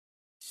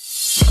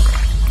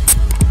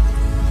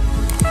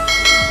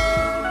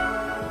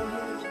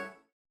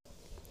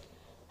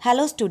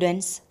Hello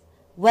students,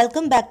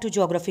 welcome back to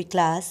Geography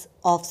class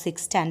of 6th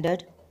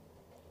standard.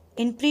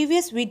 In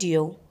previous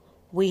video,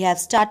 we have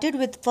started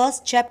with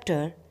first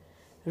chapter,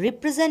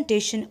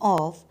 Representation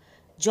of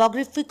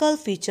Geographical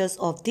Features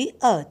of the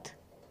Earth.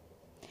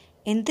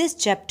 In this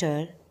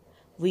chapter,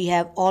 we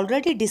have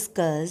already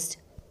discussed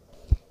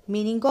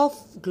meaning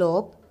of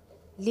globe,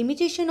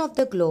 limitation of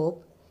the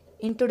globe,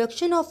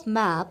 introduction of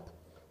map,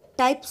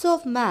 types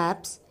of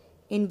maps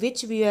in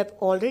which we have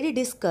already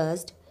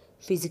discussed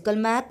physical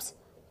maps,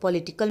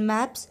 political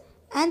maps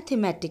and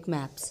thematic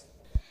maps.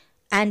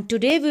 And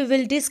today we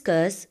will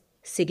discuss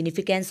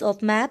significance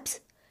of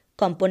maps,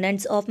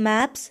 components of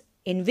maps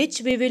in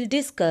which we will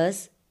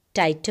discuss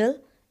title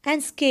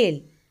and scale.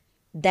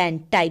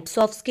 Then types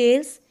of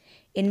scales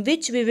in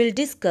which we will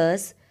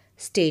discuss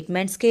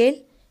statement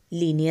scale,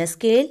 linear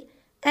scale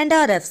and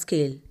RF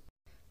scale.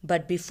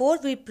 But before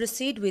we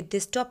proceed with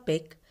this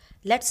topic,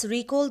 let's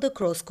recall the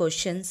cross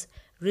questions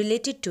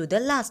related to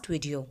the last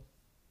video.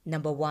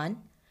 Number 1.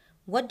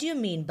 What do you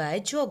mean by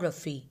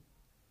geography?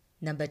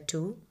 Number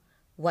 2.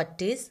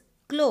 What is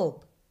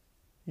globe?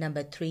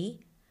 Number 3.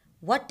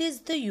 What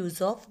is the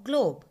use of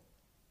globe?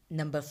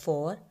 Number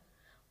 4.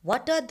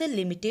 What are the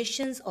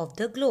limitations of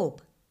the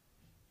globe?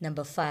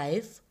 Number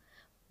 5.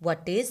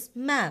 What is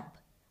map?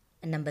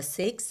 And number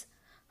 6.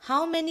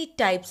 How many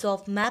types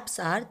of maps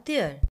are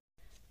there?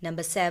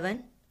 Number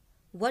 7.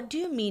 What do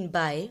you mean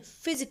by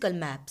physical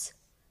maps?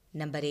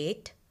 Number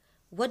 8.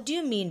 What do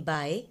you mean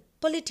by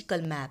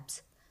political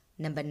maps?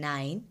 Number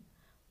 9.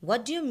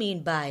 What do you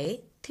mean by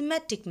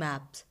thematic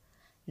maps?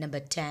 Number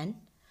 10.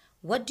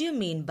 What do you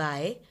mean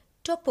by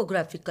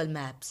topographical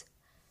maps?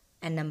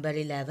 And number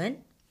 11.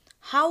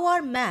 How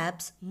are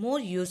maps more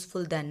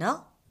useful than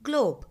a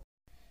globe?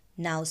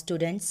 Now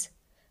students,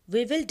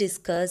 we will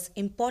discuss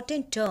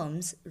important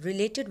terms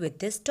related with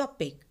this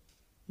topic.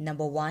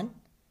 Number 1.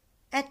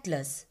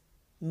 Atlas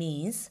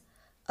means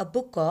a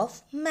book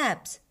of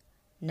maps.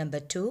 Number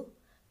 2.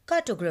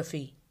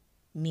 Cartography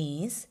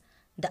means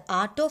the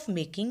art of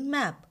making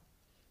map.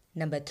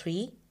 Number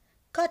 3.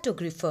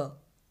 Cartographer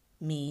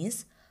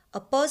means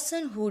a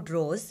person who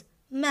draws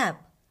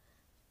map.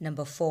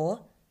 Number 4.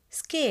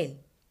 Scale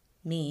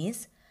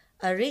means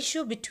a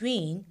ratio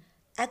between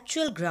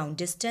actual ground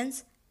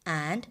distance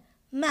and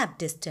map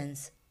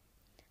distance.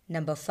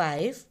 Number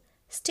 5.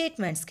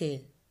 Statement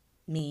scale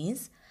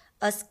means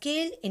a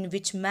scale in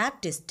which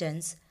map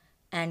distance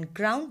and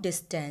ground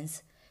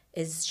distance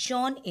is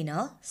shown in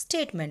a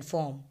statement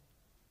form.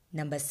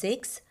 Number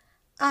 6.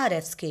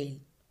 RF scale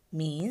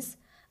means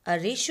a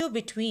ratio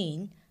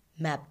between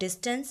map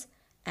distance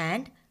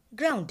and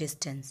ground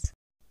distance.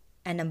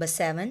 And number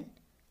 7.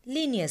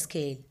 Linear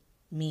scale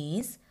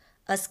means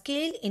a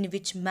scale in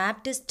which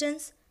map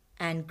distance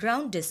and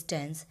ground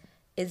distance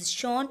is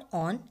shown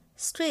on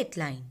straight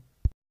line.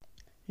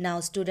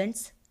 Now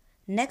students,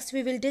 next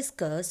we will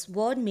discuss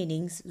word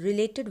meanings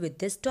related with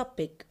this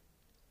topic.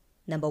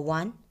 Number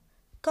 1.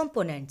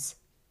 Components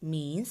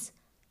means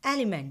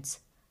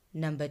elements.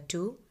 Number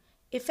 2.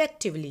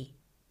 Effectively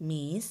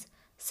means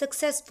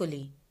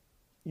successfully.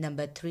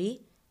 Number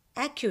 3.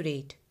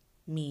 Accurate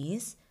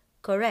means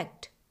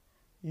correct.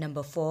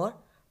 Number 4.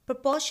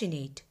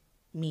 Proportionate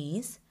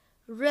means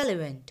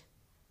relevant.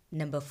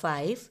 Number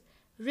 5.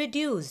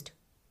 Reduced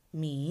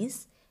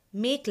means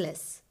make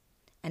less.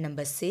 And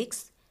number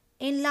 6.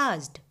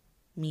 Enlarged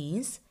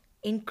means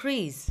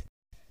increase.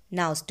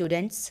 Now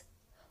students,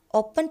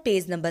 open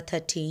page number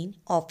 13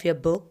 of your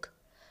book.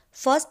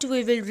 First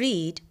we will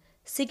read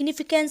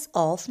significance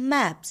of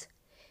maps.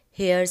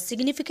 Here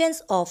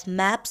significance of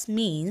maps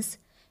means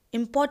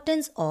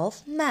importance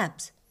of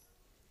maps.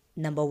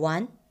 Number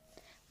 1.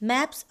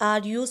 Maps are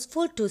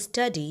useful to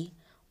study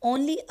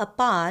only a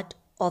part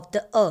of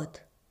the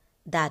earth,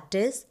 that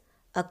is,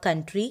 a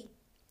country,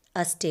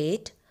 a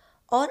state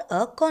or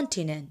a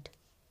continent.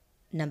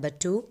 Number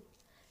 2.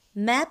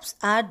 Maps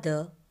are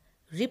the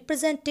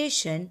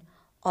representation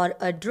or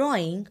a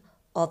drawing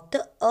of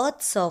the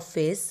earth's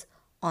surface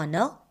on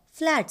a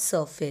flat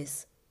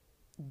surface.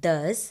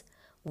 Thus,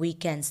 we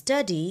can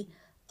study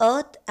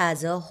earth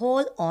as a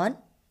whole on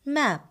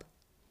map.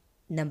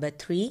 Number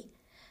 3.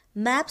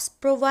 Maps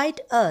provide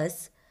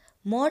us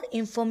more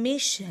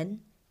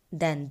information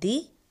than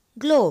the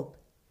globe.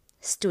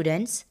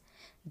 Students,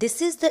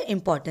 this is the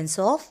importance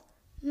of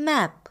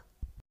map.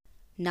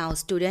 Now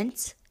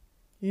students,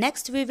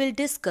 next we will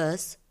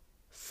discuss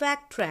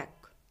fact track.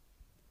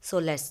 So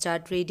let's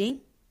start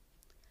reading.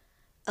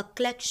 A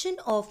collection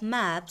of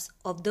maps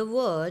of the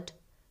world,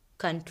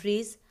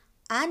 countries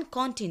and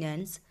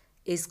continents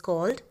is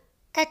called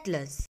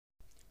atlas.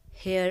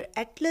 Here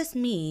atlas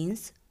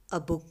means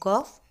a book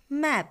of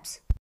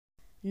maps.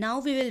 Now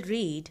we will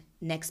read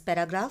next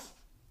paragraph.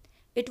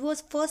 It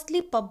was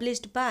firstly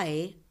published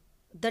by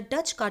the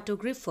Dutch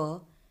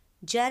cartographer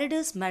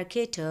Gerardus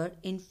Mercator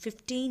in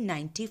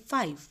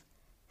 1595.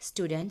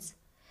 Students,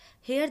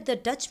 here the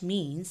Dutch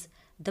means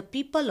the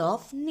people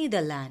of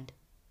Netherlands.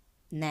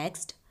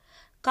 Next,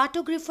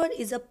 cartographer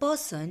is a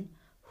person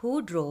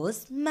who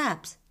draws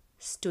maps.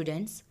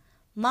 Students,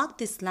 mark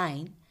this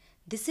line.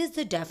 This is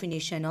the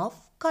definition of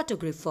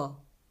cartographer.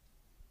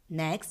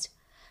 Next,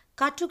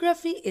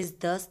 cartography is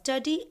the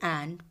study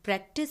and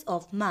practice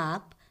of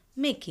map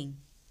making.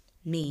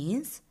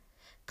 Means,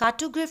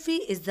 cartography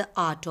is the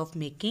art of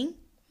making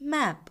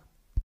map.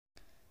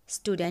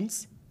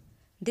 Students,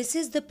 this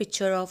is the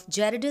picture of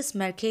Gerardus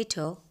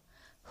Mercator,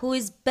 who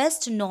is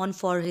best known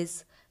for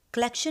his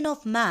collection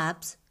of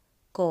maps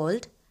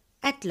called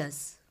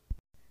Atlas.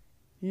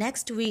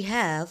 Next we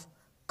have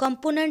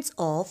components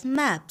of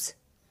maps.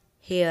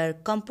 Here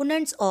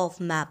components of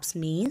maps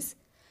means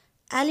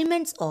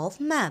elements of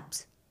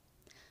maps.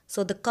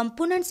 So the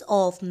components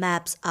of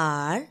maps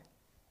are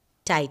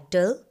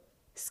title,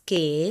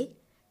 scale,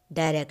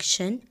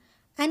 direction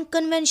and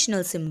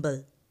conventional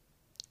symbol.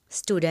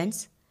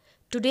 Students,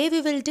 today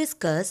we will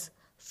discuss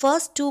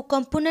first two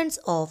components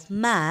of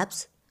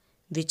maps,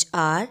 which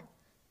are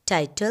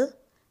title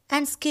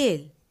and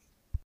scale.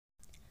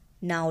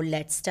 Now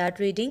let's start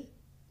reading.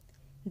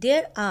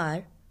 There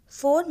are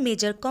four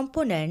major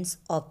components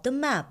of the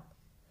map.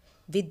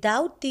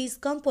 Without these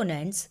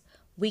components,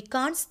 we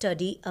can't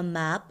study a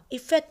map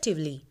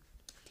effectively.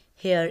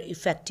 Here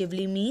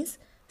effectively means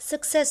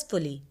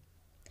successfully.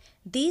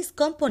 These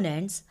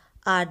components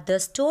are the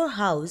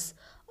storehouse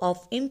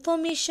of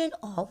information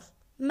of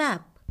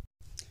map.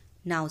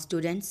 Now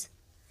students,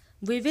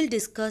 we will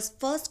discuss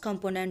first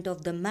component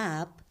of the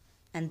map,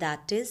 and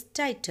that is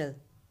title.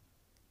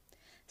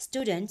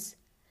 Students,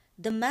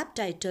 the map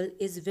title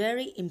is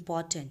very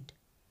important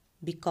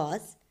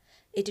because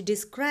it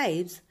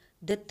describes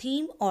the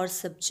theme or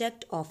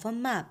subject of a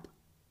map.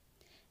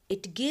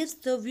 It gives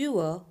the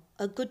viewer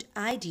a good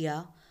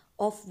idea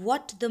of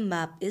what the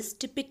map is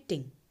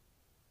depicting.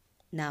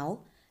 Now,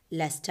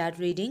 let's start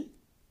reading.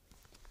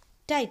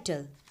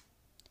 Title.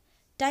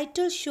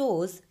 Title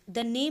shows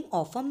the name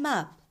of a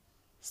map.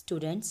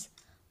 Students,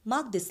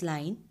 mark this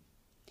line.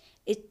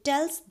 It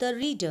tells the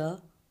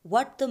reader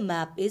what the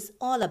map is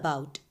all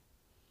about.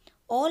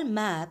 All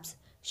maps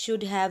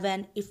should have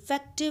an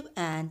effective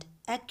and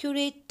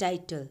accurate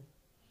title.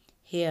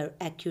 Here,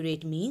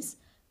 accurate means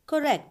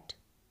correct.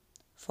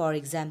 For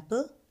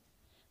example,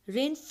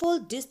 rainfall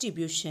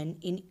distribution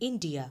in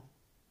India.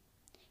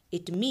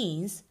 It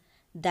means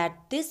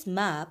that this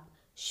map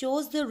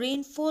shows the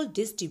rainfall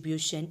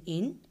distribution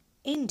in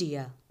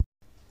India.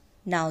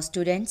 Now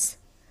students,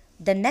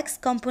 the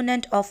next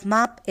component of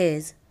map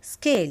is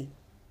scale.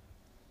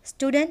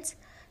 Students,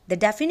 the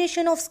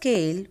definition of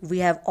scale we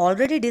have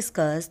already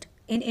discussed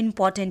in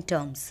important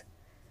terms.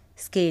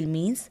 Scale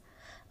means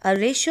a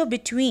ratio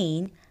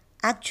between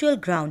actual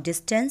ground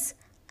distance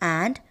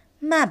and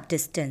map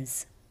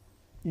distance.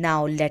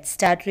 Now let's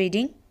start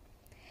reading.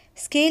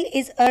 Scale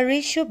is a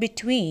ratio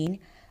between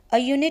a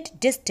unit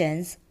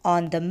distance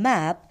on the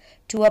map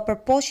to a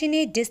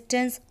proportionate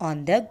distance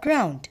on the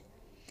ground.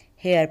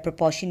 Here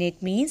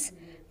proportionate means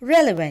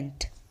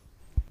relevant.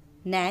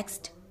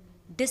 Next,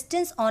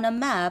 distance on a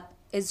map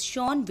is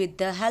shown with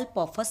the help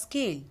of a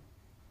scale.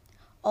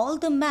 All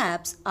the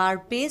maps are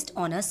based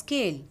on a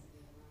scale.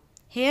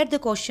 Here the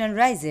question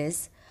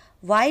rises,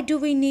 why do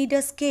we need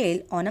a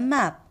scale on a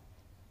map?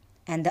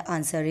 And the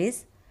answer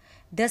is,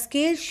 the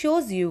scale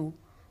shows you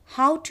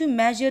how to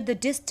measure the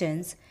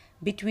distance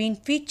between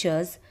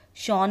features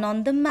shown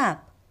on the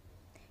map.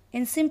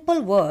 In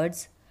simple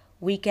words,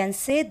 we can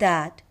say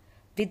that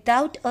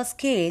without a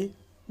scale,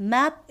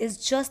 map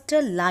is just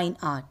a line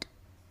art.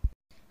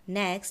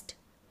 Next,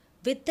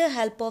 with the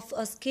help of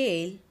a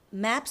scale,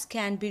 maps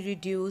can be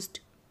reduced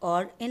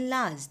or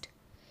enlarged.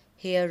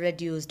 Here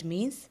reduced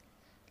means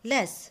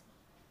less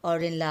or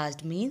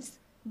enlarged means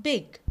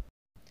big.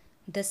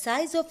 The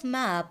size of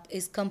map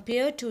is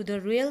compared to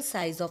the real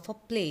size of a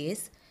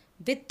place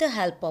with the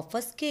help of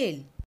a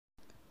scale.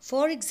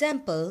 For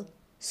example,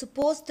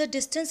 suppose the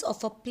distance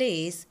of a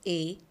place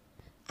A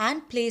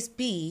and place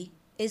B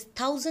is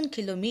 1000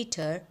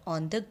 km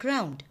on the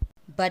ground,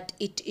 but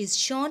it is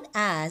shown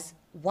as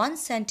 1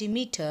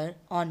 centimeter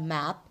on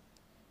map,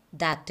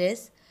 that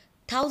is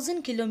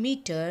 1000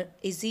 km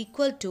is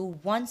equal to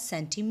 1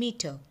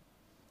 centimeter.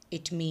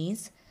 It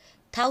means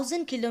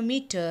 1000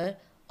 km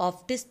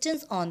of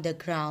distance on the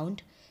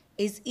ground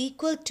is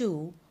equal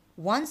to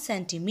 1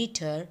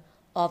 centimeter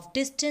of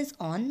distance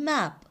on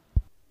map.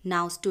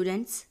 Now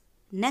students,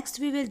 next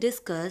we will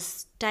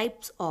discuss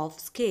types of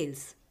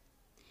scales.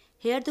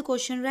 Here the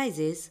question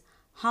rises,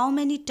 how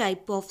many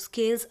types of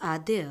scales are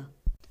there?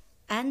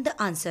 And the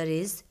answer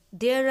is,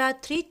 there are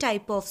three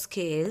types of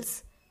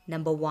scales.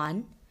 Number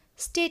 1,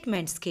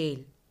 statement scale.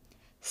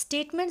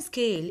 Statement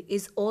scale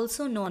is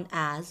also known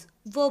as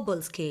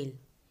verbal scale.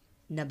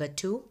 Number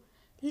 2,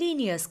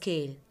 linear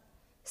scale.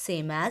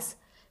 Same as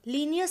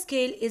linear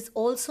scale is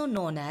also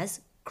known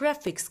as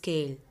graphic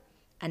scale.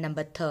 And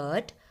number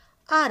 3,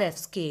 RF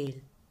scale.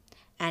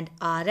 And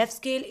RF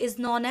scale is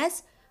known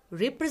as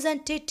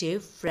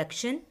representative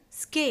fraction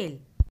scale.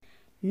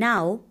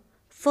 Now,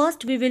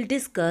 first we will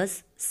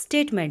discuss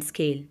statement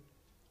scale.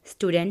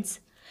 Students,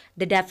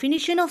 the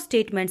definition of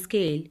statement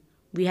scale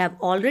we have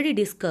already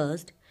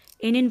discussed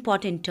in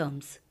important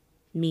terms.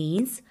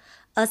 Means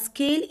a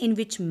scale in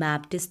which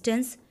map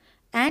distance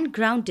and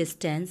ground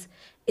distance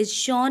is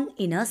shown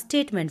in a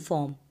statement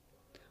form,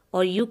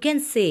 or you can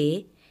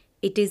say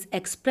it is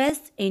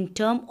expressed in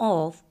terms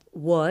of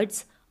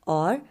words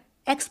or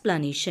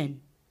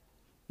explanation.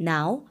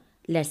 Now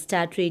let's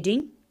start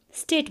reading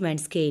statement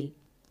scale.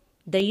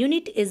 The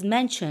unit is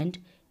mentioned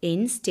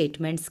in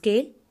statement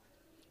scale.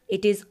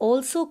 It is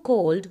also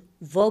called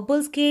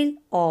verbal scale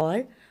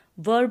or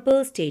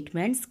verbal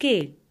statement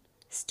scale.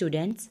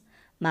 Students,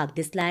 mark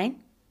this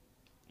line.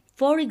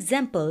 For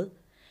example,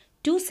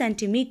 2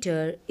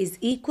 centimeter is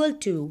equal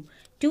to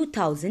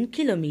 2000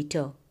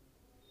 kilometer.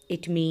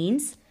 It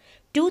means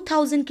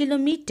 2000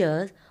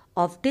 kilometers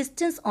of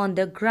distance on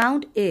the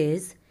ground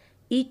is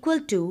equal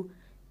to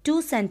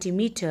 2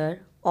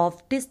 centimeter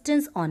of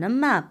distance on a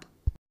map.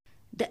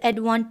 The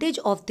advantage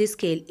of this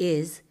scale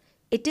is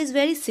it is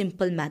very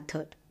simple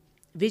method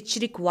which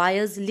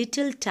requires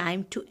little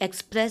time to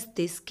express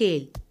this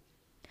scale.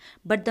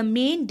 But the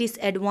main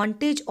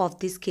disadvantage of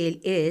this scale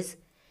is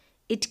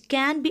it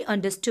can be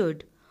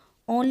understood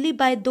only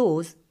by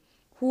those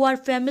who are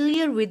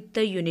familiar with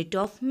the unit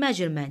of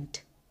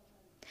measurement.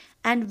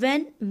 And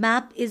when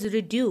map is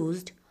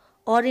reduced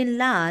or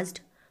enlarged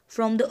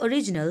from the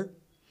original,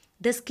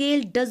 the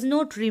scale does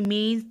not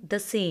remain the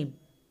same,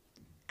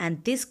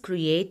 and this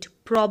creates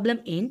problem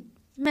in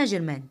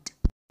measurement.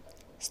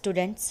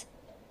 Students,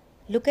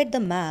 look at the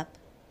map.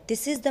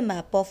 This is the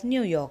map of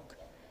New York.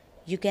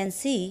 You can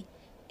see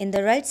in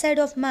the right side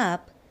of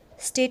map,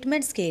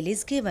 statement scale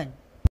is given.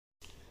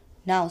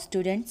 Now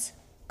students,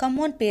 come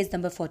on page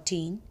number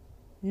 14.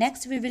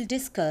 Next we will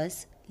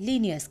discuss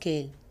linear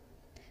scale.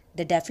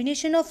 The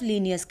definition of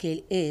linear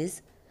scale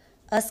is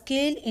a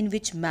scale in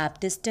which map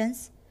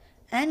distance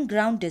and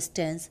ground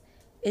distance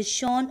is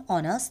shown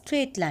on a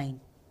straight line.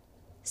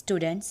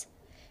 Students,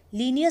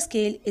 linear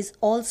scale is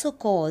also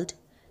called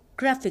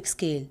graphic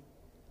scale,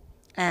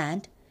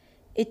 and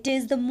it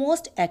is the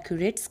most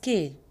accurate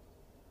scale.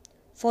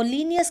 For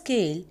linear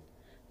scale,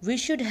 we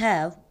should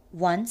have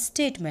one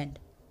statement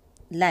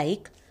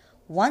like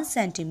 1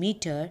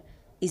 centimeter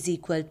is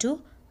equal to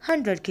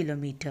 100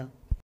 kilometer.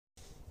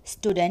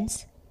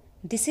 Students,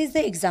 this is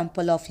the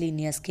example of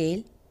linear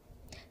scale.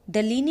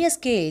 The linear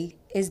scale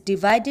is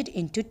divided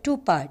into two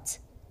parts,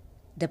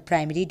 the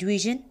primary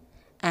division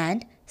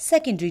and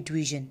secondary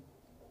division.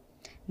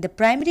 The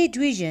primary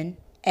division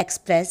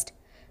expressed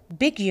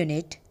big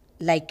unit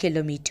like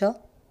kilometer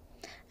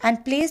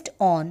and placed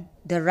on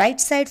the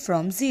right side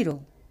from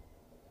 0,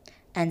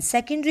 and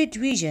secondary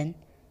division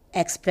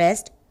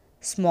expressed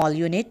small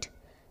unit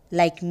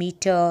like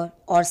meter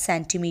or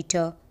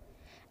centimeter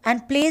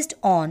and placed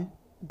on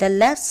the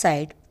left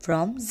side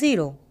from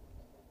 0.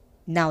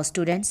 Now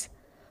students,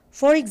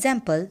 for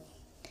example,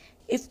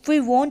 if we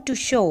want to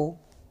show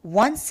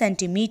 1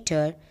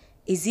 centimeter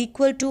is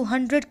equal to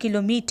 100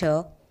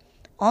 kilometer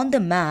on the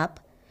map,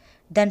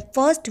 then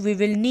first we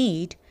will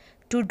need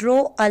to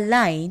draw a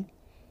line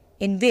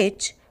in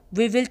which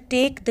we will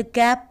take the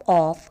gap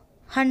of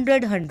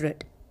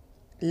 100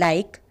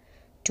 like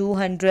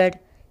 200,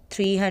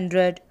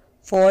 300,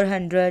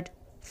 400,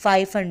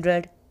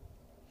 500.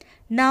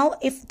 Now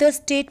if the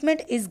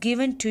statement is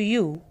given to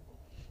you,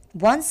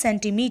 1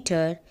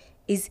 centimeter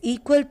is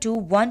equal to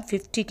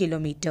 150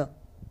 kilometer,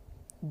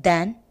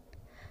 then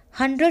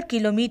 100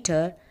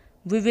 kilometer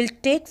we will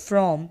take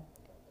from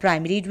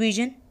primary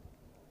division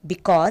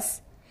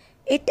because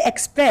it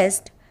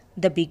expressed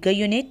the bigger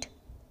unit,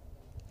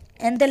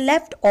 and the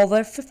left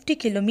over 50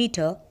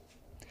 kilometer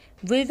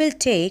we will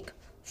take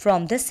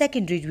from the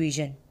secondary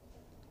division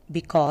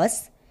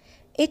because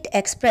it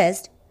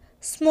expressed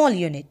small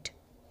unit.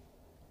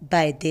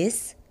 By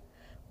this,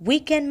 we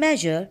can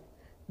measure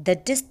the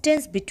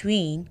distance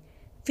between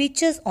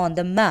features on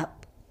the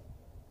map.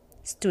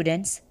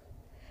 Students,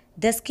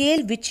 the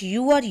scale which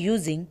you are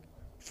using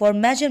for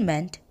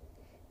measurement,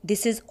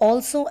 this is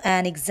also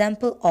an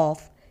example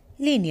of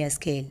linear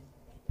scale.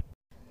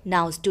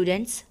 Now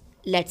students,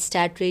 let's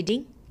start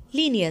reading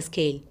linear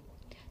scale.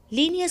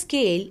 Linear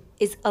scale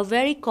is a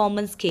very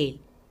common scale.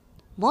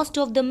 Most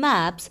of the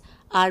maps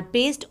are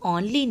based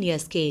on linear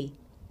scale.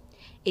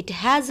 It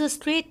has a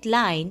straight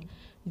line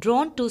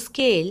drawn to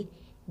scale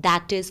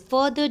that is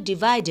further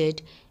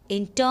divided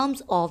in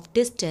terms of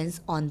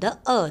distance on the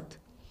earth.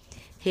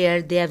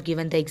 Here they have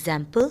given the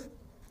example.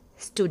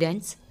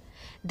 Students,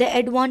 the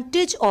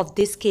advantage of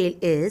this scale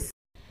is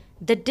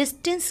the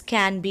distance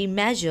can be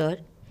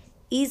measured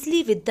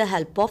easily with the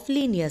help of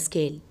linear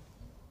scale,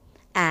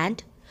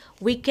 and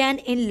we can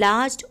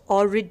enlarge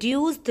or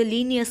reduce the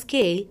linear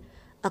scale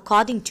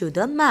according to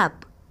the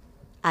map.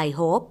 I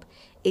hope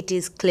it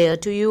is clear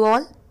to you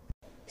all.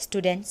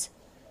 Students,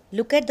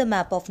 look at the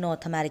map of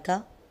North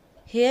America.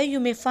 Here you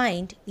may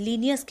find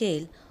linear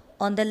scale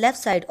on the left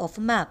side of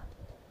a map.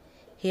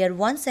 Here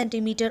 1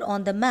 centimeter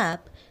on the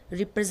map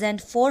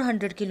represent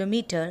 400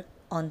 kilometer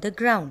on the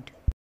ground.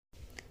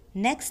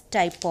 Next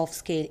type of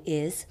scale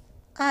is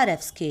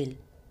RF scale.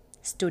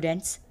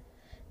 Students,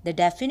 the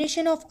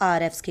definition of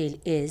RF scale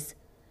is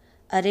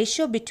a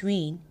ratio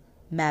between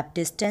map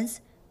distance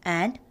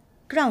and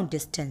ground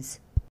distance.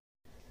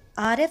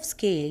 RF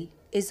scale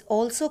is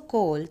also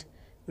called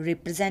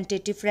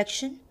representative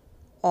fraction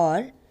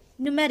or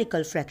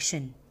numerical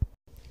fraction.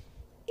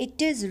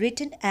 It is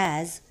written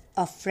as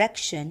a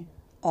fraction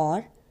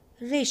or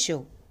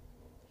ratio.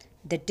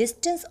 The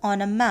distance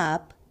on a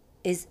map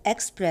is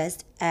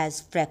expressed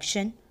as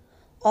fraction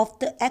of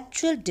the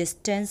actual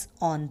distance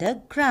on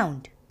the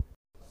ground.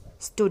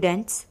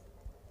 Students,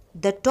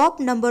 the top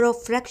number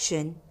of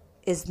fraction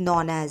is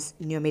known as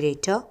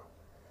numerator,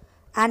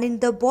 and in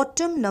the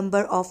bottom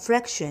number of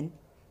fraction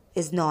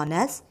is known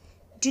as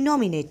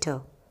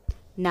denominator.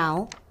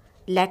 Now,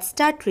 let's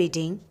start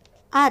reading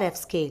RF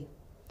scale.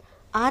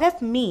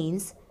 RF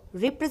means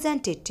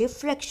representative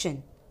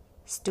fraction.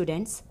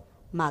 Students,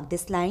 mark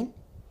this line.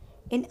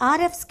 In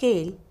RF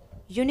scale,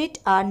 units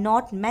are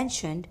not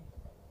mentioned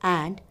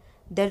and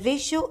the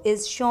ratio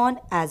is shown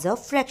as a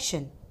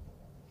fraction.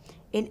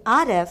 In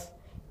RF,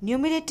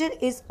 numerator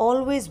is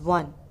always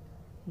 1,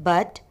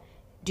 but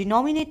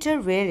denominator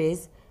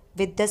varies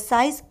with the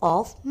size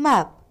of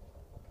map.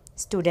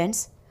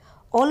 Students,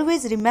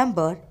 always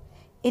remember,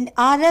 in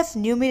RF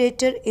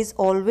numerator is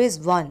always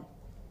 1,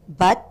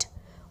 but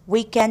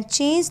we can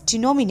change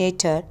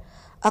denominator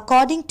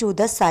according to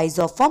the size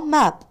of a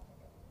map.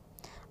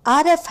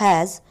 RF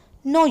has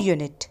no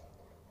unit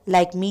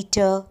like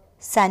meter,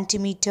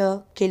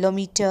 centimeter,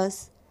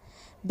 kilometers,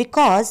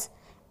 because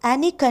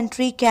any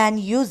country can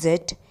use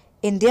it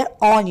in their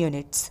own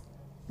units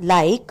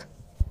like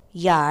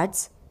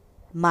yards,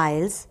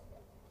 miles.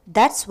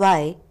 That's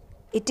why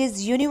it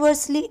is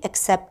universally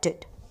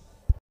accepted.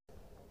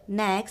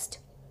 Next,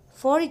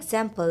 for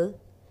example,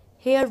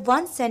 here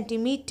 1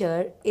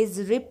 centimeter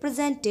is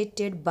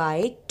represented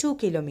by 2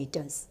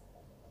 kilometers.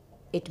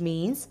 It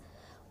means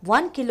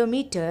 1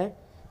 kilometer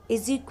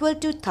is equal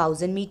to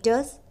 1000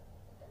 meters.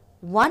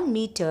 1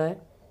 meter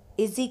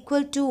is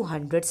equal to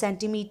 100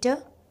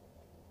 centimeter.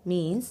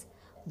 Means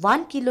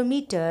 1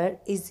 kilometer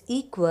is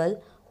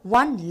equal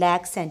 1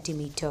 lakh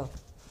centimeter.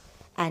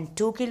 And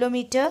 2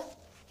 kilometer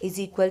is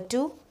equal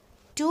to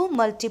 2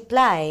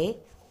 multiply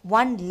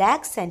 1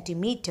 lakh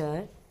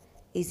centimeter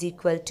is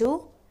equal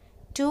to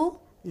 2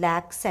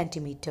 lakh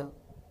centimeter.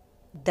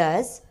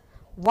 Thus,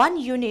 1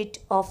 unit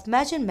of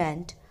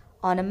measurement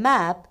on a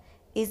map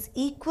is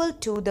equal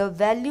to the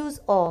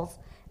values of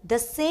the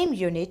same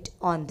unit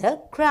on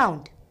the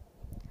ground.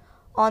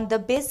 On the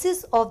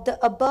basis of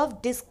the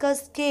above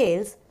discussed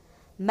scales,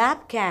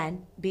 map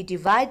can be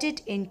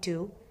divided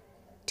into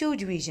 2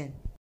 divisions.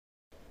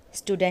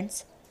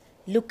 Students,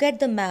 look at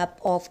the map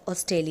of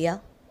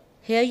Australia.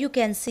 Here you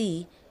can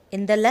see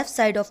in the left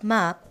side of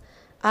map,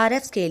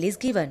 RF scale is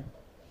given.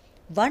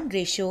 1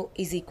 ratio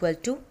is equal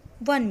to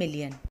 1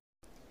 million.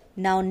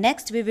 Now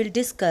next we will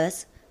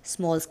discuss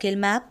small scale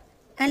map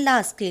and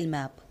large scale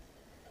map.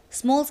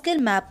 Small scale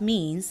map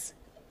means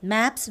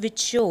maps which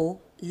show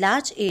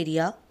large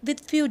area with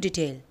few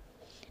detail,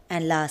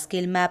 and large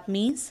scale map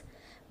means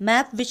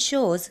map which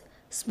shows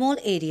small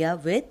area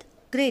with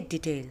great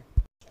detail.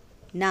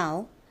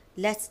 Now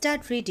let's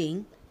start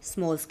reading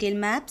small scale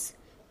maps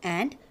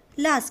and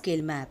large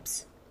scale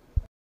maps.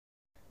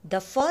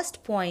 The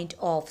first point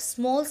of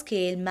small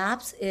scale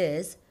maps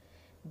is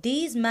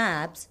these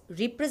maps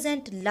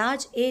represent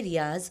large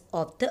areas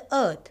of the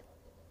earth.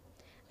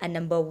 And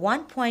number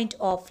 1 point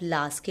of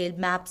large scale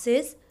maps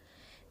is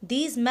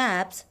these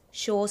maps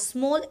show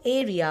small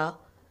area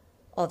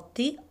of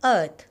the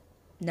earth.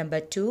 Number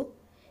 2,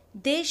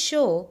 they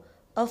show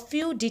a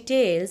few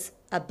details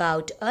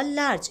about a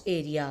large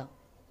area.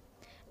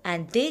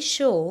 And they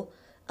show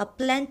a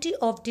plenty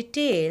of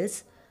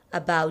details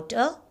about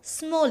a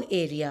small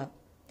area.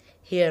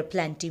 Here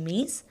plenty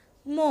means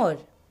more.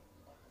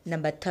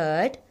 Number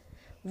 3,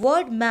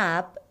 word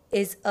map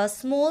is a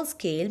small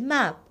scale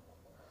map.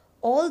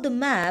 All the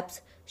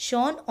maps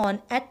shown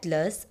on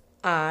atlas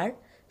are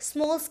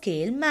small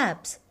scale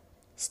maps.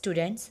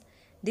 Students,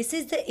 this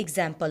is the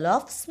example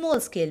of small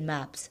scale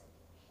maps.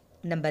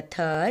 Number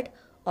 3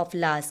 of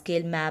large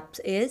scale maps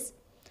is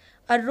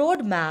a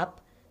road map,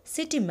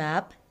 city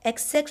map,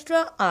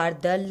 etc. are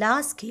the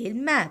large scale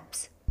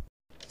maps.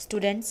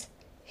 Students,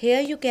 here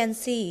you can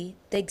see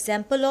the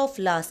example of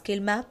large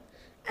scale map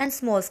and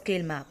small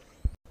scale map.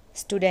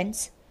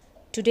 Students,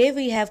 today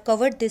we have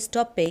covered this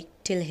topic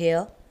till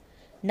here.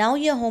 Now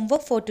your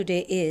homework for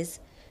today is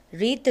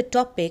read the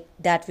topic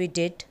that we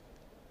did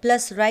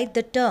plus write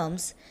the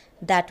terms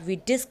that we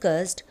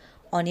discussed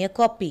on your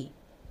copy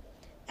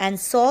and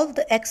solve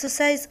the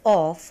exercise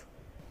of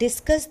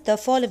discuss the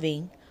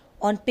following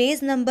on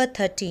page number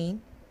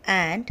 13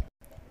 and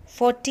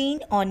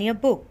 14 on your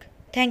book.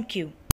 Thank you.